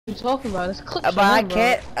you talking about? It's clips But for I him, bro.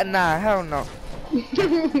 can't. Nah, hell no.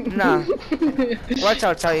 Nah. Watch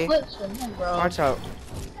out, tell you. Clips for him, bro. Watch out.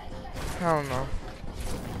 Hell no.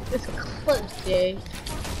 It's clips, Jay.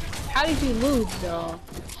 How did you lose, though?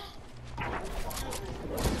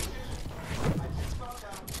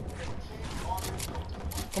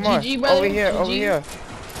 Come on. GG, brother. Over here, GG. over here.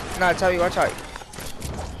 Nah, tell you, watch out.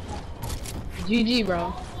 GG,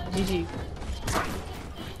 bro. GG.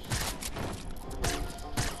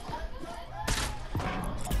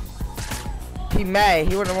 He mad.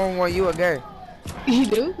 He wouldn't want you again. You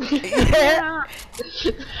do? Yeah.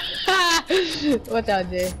 Watch out,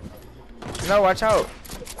 Jay. No, watch out.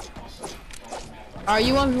 Alright,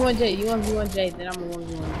 you 1v1 Jay. You 1v1 Jay, then I'm a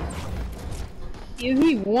 1v1 Jay. Is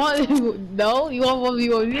he one? No? You want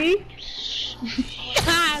 1v1 me?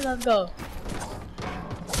 Let's go.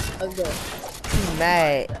 Let's go. He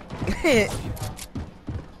mad.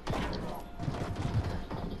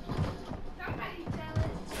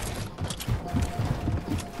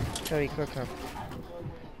 Tell you, cook him.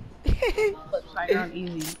 Clips, I got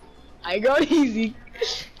easy. I got easy.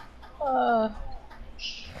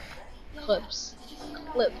 Clips.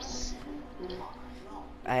 Clips.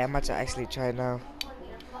 I'm about to actually try now.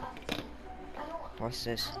 What's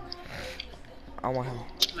this? I want him.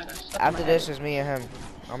 Oh my gosh, After this is me and him.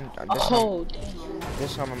 Oh, damn.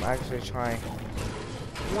 This time I'm actually trying.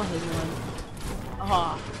 I want his one.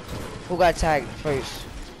 Ah, Who got tagged first?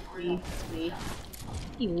 me.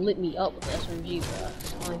 He lit me up with the SMG, bro.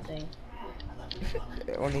 That's the only thing.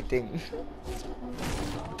 The only thing.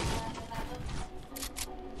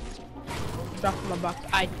 Drop in my box.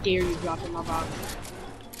 I dare you drop in my box.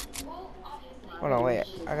 Hold on, wait.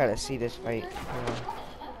 I gotta see this fight. Hold on.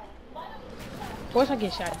 Of course I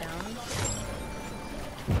get shot down.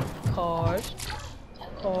 Cars.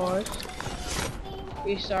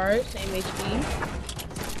 Restart, same HP.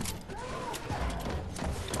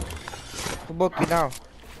 Who broke you down?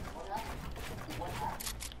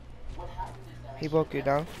 He broke you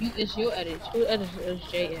down? It's your edits. Who edits?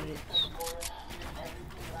 It's Jay edits.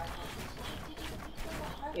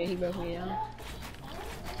 Yeah, he broke me down.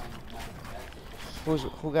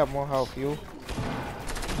 Who got more health? You?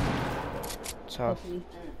 Tough.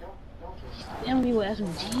 Damn me with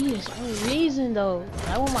SMG. It's the only reason though.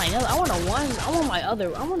 I want my other.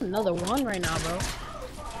 I want another one right now, bro.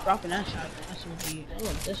 Dropping that shot. SMG. I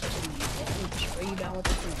want this SMG. I'm gonna spray you down with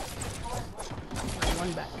this one.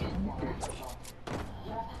 One back.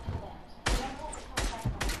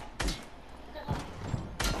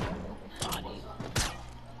 Body.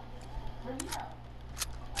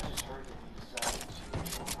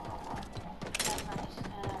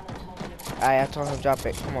 I told him drop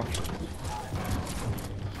it. Come on.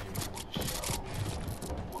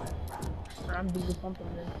 I'm doing pumping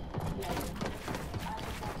this.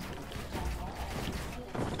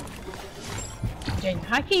 Jane,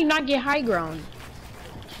 how can you not get high ground?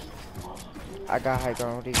 I got high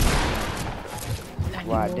ground.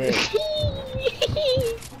 Well, I did.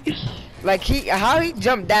 Like how he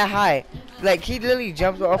jumped that high? Like he literally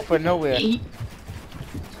jumped off for nowhere.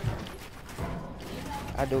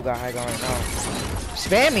 I do got high ground right now.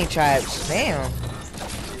 Spamming traps, spam.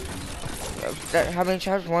 How many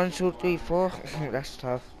traps? 1, 2, 3, 4. That's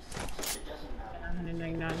tough.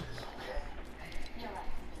 199.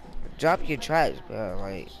 Drop your traps, bro.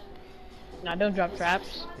 Like. Nah, don't drop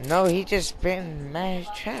traps. No, he just spammed mad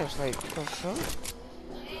traps. Like, what the fuck?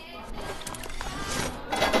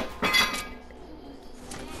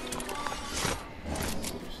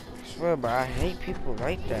 I swear, but I hate people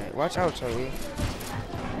like that. Watch out, Toby.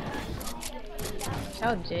 Watch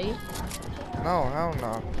out, Jay. No, hell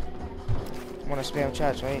no. I wanna spam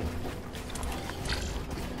traps, right?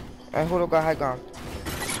 Hey, who got high ground?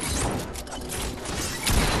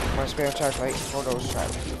 I wanna spam traps, right? Hold those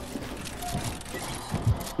traps.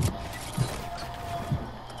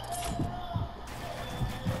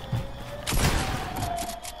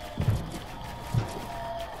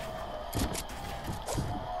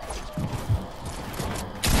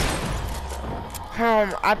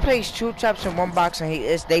 I placed 2 traps in 1 box and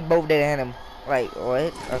they both didn't hit him. Like,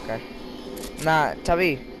 what? Okay. Nah,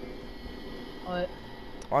 Tabi. What?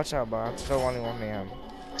 Watch out, bro. I'm still only one man.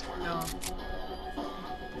 No.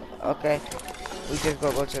 Okay. We just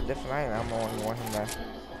go to a different island. I'm the only one him there.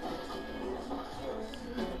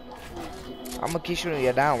 I'm gonna keep shooting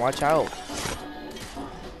you down. Watch out.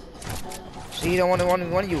 See, he don't want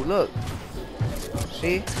one of you. Look.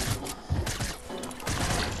 See?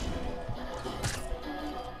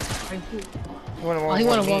 He wanna one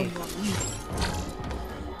me.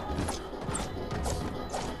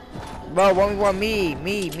 Bro, 1v1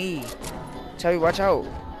 me. Tell you, watch out.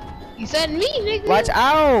 He said me, nigga. Watch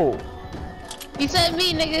out. He said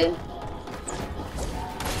me, nigga.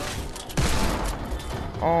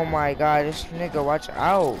 Oh my god, this nigga, watch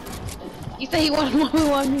out. He said he wanted me,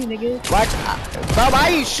 nigga. Watch out. Bro, why are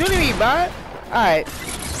you shooting me, bro? Alright.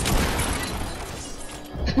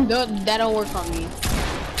 That don't work on me.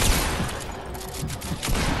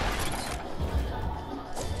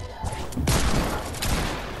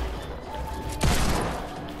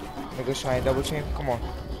 Niggas trying to double team. Come on.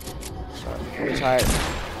 Sorry. I'm tired.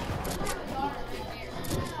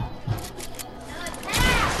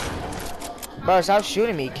 Bro, stop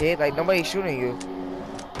shooting me, kid. Like, nobody's shooting you.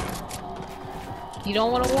 You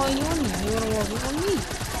don't want to want you on me. You want to want you on me.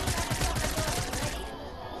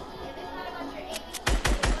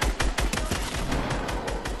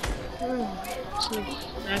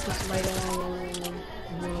 Somebody don't want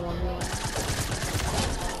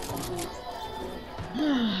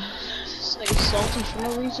This nigga salty for no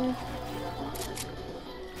reason.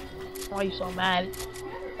 Why are you so mad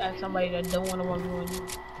at somebody that don't want to want you?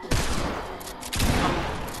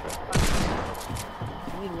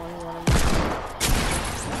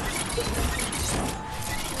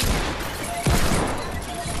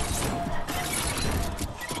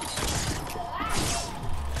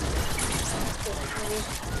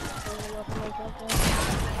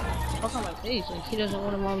 Fuck on my face, like he doesn't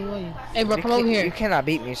want to mommy on you. Hey bro, come over here. You cannot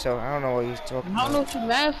beat me, so I don't know what you're talking about. I don't know what you're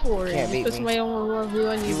mad for. You can't beat me. Somebody don't want to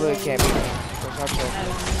on you. You really can't beat me.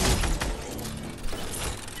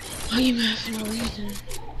 Why are you mad for no reason?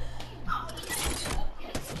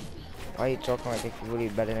 Why are you talking like you're really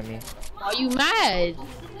better than me? Why are you mad?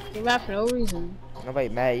 You're mad for no reason. Nobody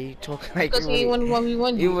mad. You talking like you really,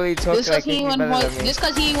 you really talking like you're better than me. Just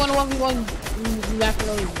cause he ain't want to 1v1, you mad for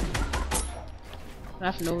no reason.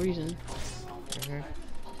 Mad for no reason.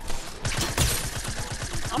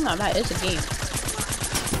 I'm not mad. It's a game.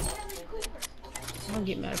 I don't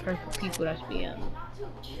get mad at people that spam.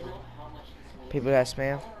 People that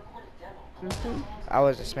spam? I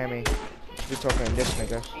wasn't spamming. You talking to this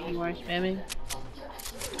nigga. You weren't spamming?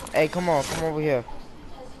 Hey, come on. Come over here.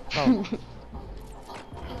 Come.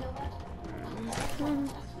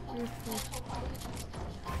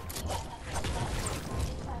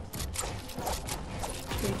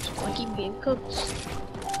 I keep getting cooked.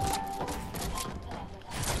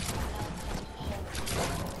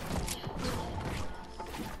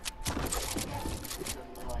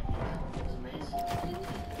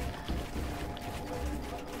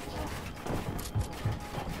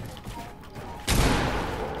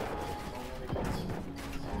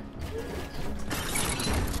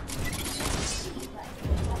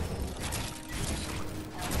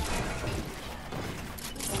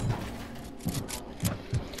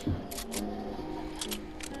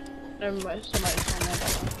 Somebody's trying to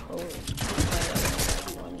code.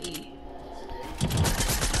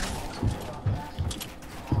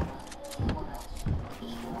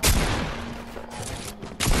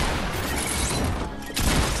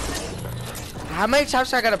 How many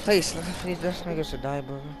times I gotta place? This nigga should die,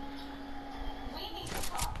 bro.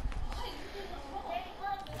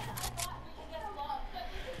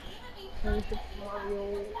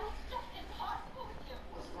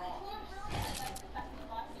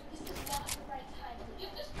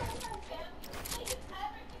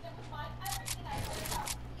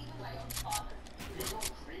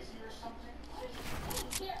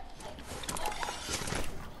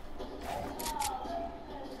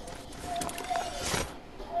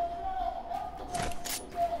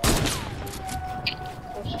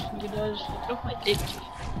 Get off my dick.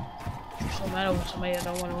 It's so mad over somebody that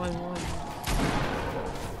don't want to run.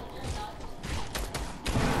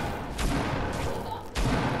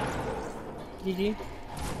 GG.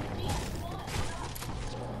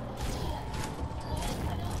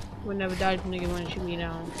 Would never die if nigga wanna shoot me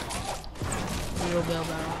down. Real bail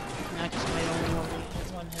battle. Now somebody don't want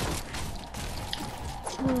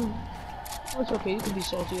him. It's okay, you can be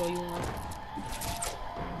salty all you want.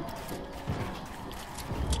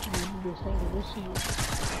 We'll see you.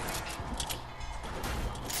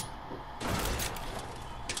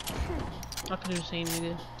 I could do the same,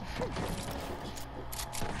 nigga.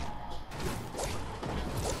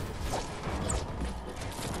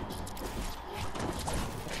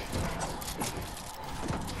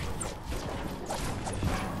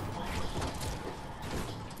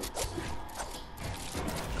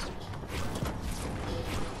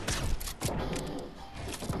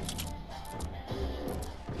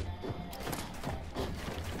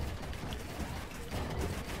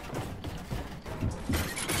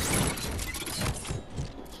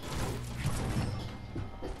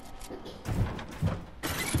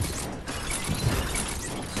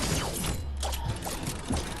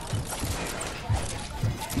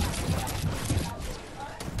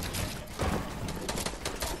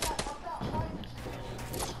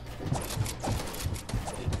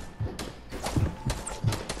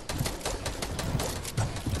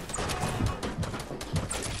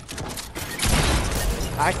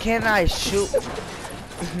 I cannot shoot.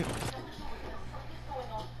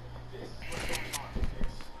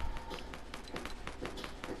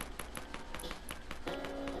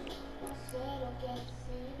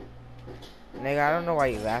 Nigga, I don't know why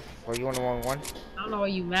you laugh. For you on the 1-1? I don't know why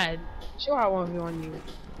you mad. Sure, I won't be on you.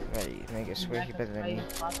 Hey, nigga, swear he better than me.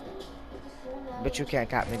 Mhm. But you can't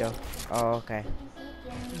cop me though. Oh, okay.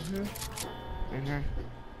 Mhm. Mhm.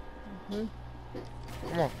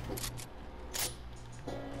 Come on.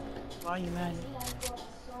 Why are you mad?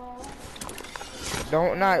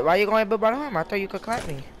 Don't not. Why you going to by the home? I thought you could clap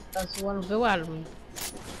me. That's the one Bill out of me.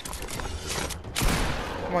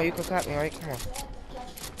 Come on, you could clap me, right? Come on.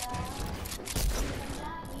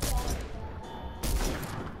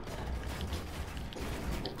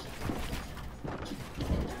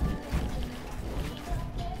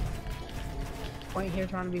 Point here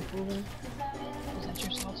trying to be proven. Is that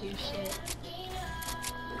your salty as shit?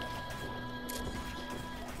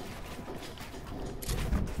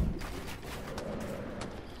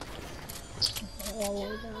 All the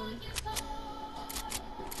way down.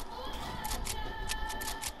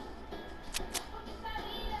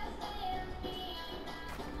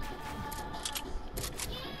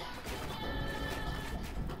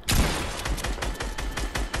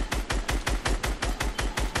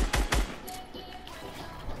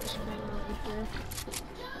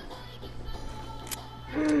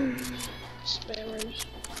 Spammers.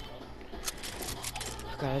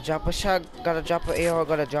 Gotta drop a shot, gotta drop an AR,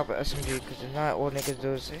 gotta drop an SMG, cause if not, all niggas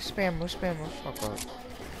do is say spam, fuck off.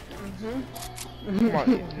 Come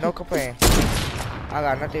on, no complain. I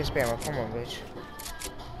got nothing to spam, come on, bitch.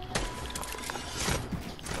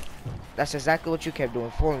 That's exactly what you kept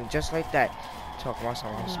doing, fooling just like that. Talking about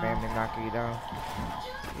someone spam and knocking you down.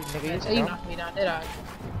 Nigga, You knocked me down, did I?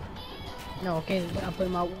 No, okay, I put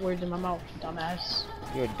my words in my mouth, dumbass.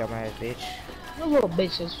 You're a dumbass bitch. You're a little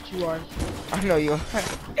bitch, that's what you are. I know you are.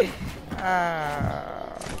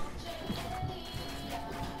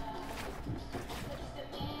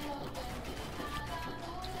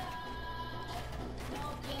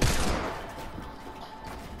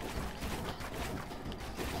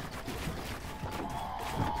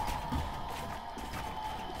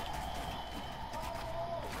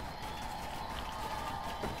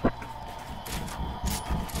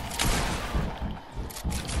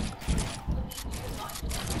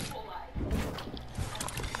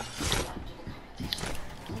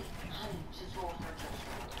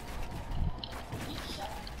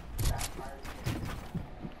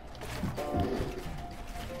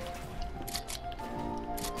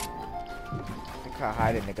 Can't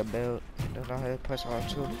hide a nigga build. Don't know how to push on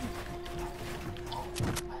too.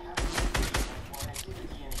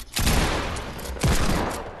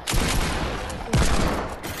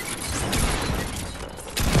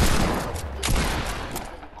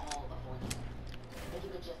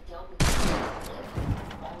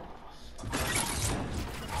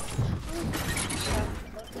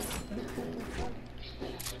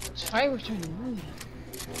 I was trying to move.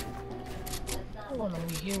 I wanna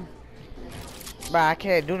be here. But I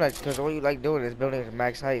can't do nothing because all you like doing is building to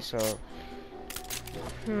max height, so.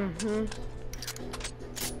 Mm-hmm.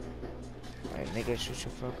 Like, nigga, shoot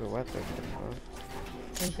your fucking weapon. What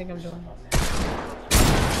do you think I'm doing?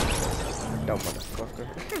 Dumb motherfucker.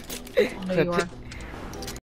 No, you are.